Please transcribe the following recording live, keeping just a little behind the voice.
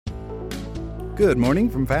Good morning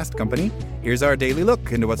from Fast Company. Here's our daily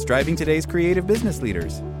look into what's driving today's creative business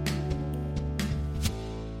leaders.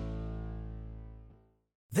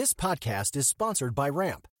 This podcast is sponsored by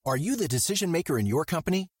Ramp. Are you the decision maker in your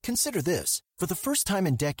company? Consider this. For the first time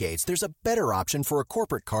in decades, there's a better option for a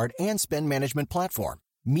corporate card and spend management platform.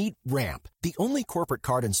 Meet Ramp, the only corporate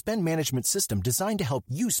card and spend management system designed to help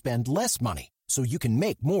you spend less money so you can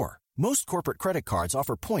make more. Most corporate credit cards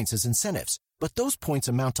offer points as incentives, but those points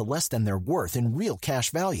amount to less than their worth in real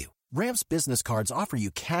cash value. Ramp's business cards offer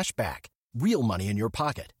you cash back, real money in your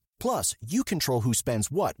pocket. Plus, you control who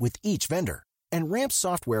spends what with each vendor. And Ramp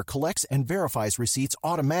software collects and verifies receipts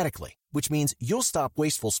automatically, which means you'll stop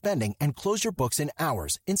wasteful spending and close your books in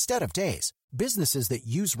hours instead of days. Businesses that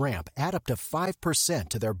use Ramp add up to 5%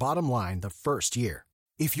 to their bottom line the first year.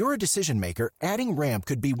 If you're a decision maker, adding Ramp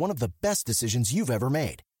could be one of the best decisions you've ever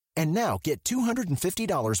made. And now get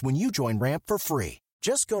 $250 when you join Ramp for free.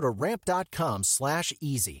 Just go to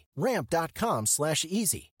ramp.com/easy.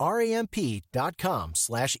 Ramp.com/easy.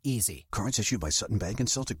 RAMP.com/easy. Cards issued by Sutton Bank and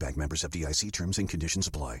Celtic Bank, members of FDIC. Terms and conditions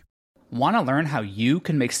apply. Want to learn how you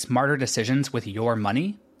can make smarter decisions with your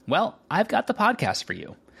money? Well, I've got the podcast for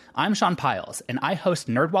you. I'm Sean Piles, and I host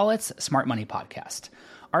NerdWallet's Smart Money Podcast.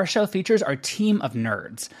 Our show features our team of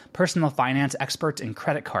nerds, personal finance experts in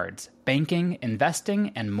credit cards, banking,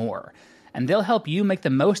 investing, and more. And they'll help you make the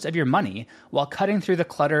most of your money while cutting through the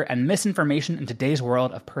clutter and misinformation in today's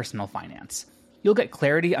world of personal finance. You'll get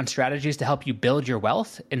clarity on strategies to help you build your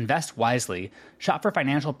wealth, invest wisely, shop for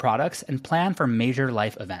financial products, and plan for major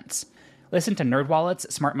life events. Listen to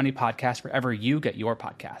NerdWallet's Smart Money Podcast wherever you get your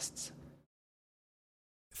podcasts.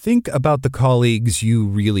 Think about the colleagues you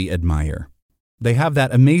really admire. They have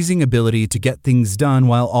that amazing ability to get things done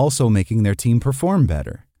while also making their team perform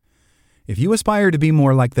better. If you aspire to be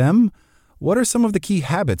more like them, what are some of the key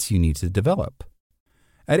habits you need to develop?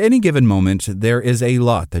 At any given moment, there is a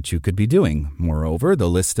lot that you could be doing. Moreover, the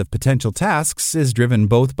list of potential tasks is driven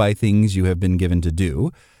both by things you have been given to do,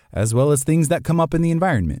 as well as things that come up in the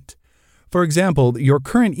environment. For example, your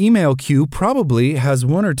current email queue probably has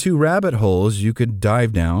one or two rabbit holes you could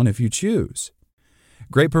dive down if you choose.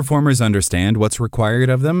 Great performers understand what's required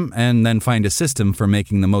of them and then find a system for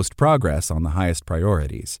making the most progress on the highest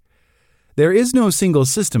priorities. There is no single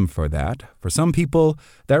system for that. For some people,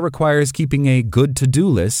 that requires keeping a good to-do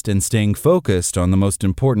list and staying focused on the most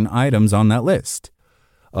important items on that list.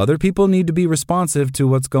 Other people need to be responsive to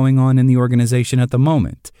what's going on in the organization at the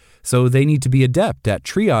moment, so they need to be adept at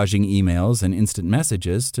triaging emails and instant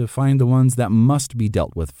messages to find the ones that must be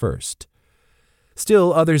dealt with first.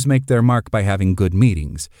 Still, others make their mark by having good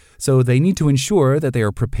meetings, so they need to ensure that they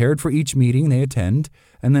are prepared for each meeting they attend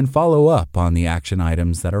and then follow up on the action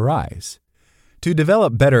items that arise. To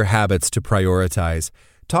develop better habits to prioritize,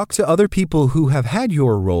 talk to other people who have had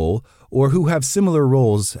your role or who have similar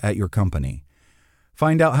roles at your company.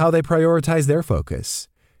 Find out how they prioritize their focus.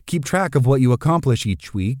 Keep track of what you accomplish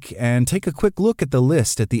each week and take a quick look at the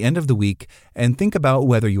list at the end of the week and think about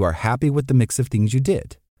whether you are happy with the mix of things you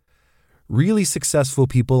did. Really successful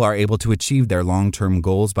people are able to achieve their long-term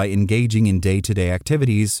goals by engaging in day-to-day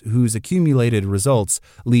activities whose accumulated results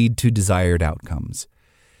lead to desired outcomes.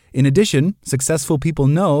 In addition, successful people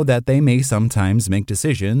know that they may sometimes make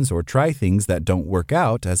decisions or try things that don't work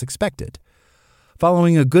out as expected.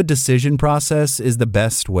 Following a good decision process is the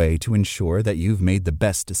best way to ensure that you've made the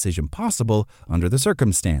best decision possible under the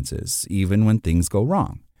circumstances, even when things go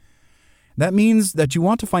wrong. That means that you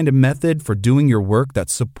want to find a method for doing your work that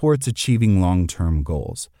supports achieving long-term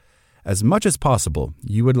goals. As much as possible,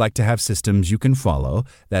 you would like to have systems you can follow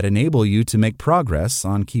that enable you to make progress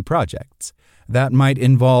on key projects. That might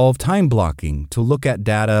involve time blocking to look at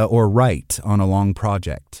data or write on a long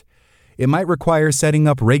project. It might require setting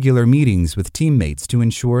up regular meetings with teammates to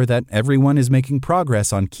ensure that everyone is making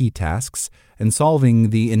progress on key tasks and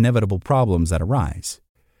solving the inevitable problems that arise.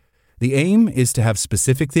 The aim is to have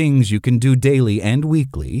specific things you can do daily and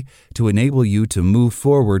weekly to enable you to move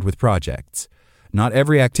forward with projects. Not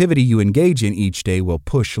every activity you engage in each day will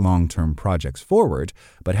push long-term projects forward,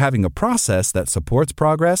 but having a process that supports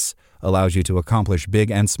progress allows you to accomplish big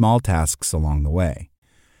and small tasks along the way.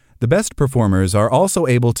 The best performers are also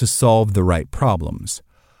able to solve the right problems.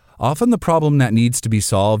 Often the problem that needs to be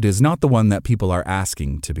solved is not the one that people are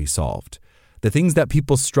asking to be solved. The things that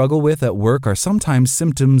people struggle with at work are sometimes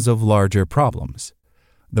symptoms of larger problems.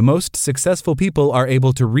 The most successful people are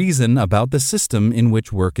able to reason about the system in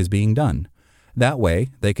which work is being done. That way,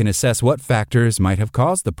 they can assess what factors might have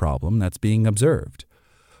caused the problem that's being observed.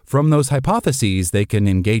 From those hypotheses, they can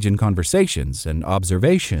engage in conversations and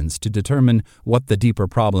observations to determine what the deeper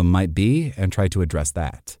problem might be and try to address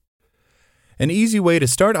that. An easy way to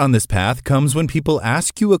start on this path comes when people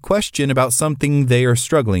ask you a question about something they are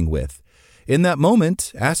struggling with. In that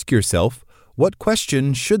moment, ask yourself, what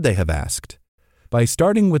question should they have asked? By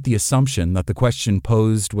starting with the assumption that the question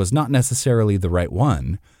posed was not necessarily the right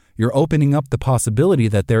one, you're opening up the possibility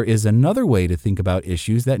that there is another way to think about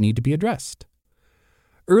issues that need to be addressed.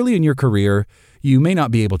 Early in your career, you may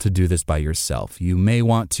not be able to do this by yourself. You may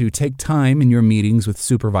want to take time in your meetings with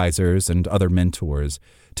supervisors and other mentors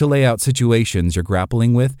to lay out situations you're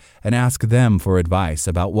grappling with and ask them for advice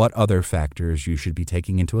about what other factors you should be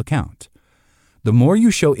taking into account. The more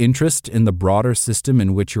you show interest in the broader system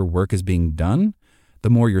in which your work is being done, the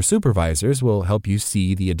more your supervisors will help you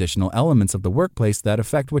see the additional elements of the workplace that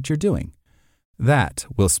affect what you're doing. That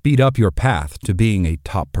will speed up your path to being a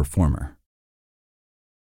top performer.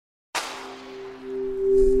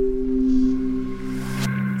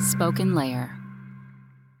 Spoken Layer.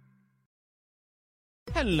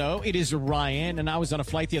 Hello, it is Ryan, and I was on a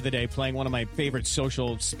flight the other day playing one of my favorite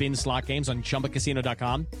social spin slot games on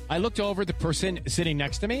ChumbaCasino.com. I looked over at the person sitting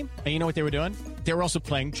next to me, and you know what they were doing? They were also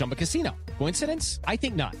playing Chumba Casino. Coincidence? I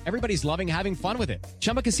think not. Everybody's loving having fun with it.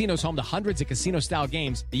 Chumba Casino is home to hundreds of casino-style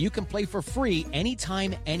games that you can play for free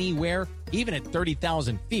anytime, anywhere, even at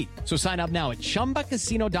 30,000 feet. So sign up now at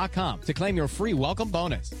ChumbaCasino.com to claim your free welcome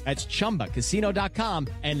bonus. That's ChumbaCasino.com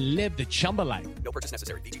and live the Chumba life. No purchase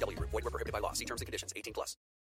necessary. VGW. Void where prohibited by law. See terms and conditions. 18+.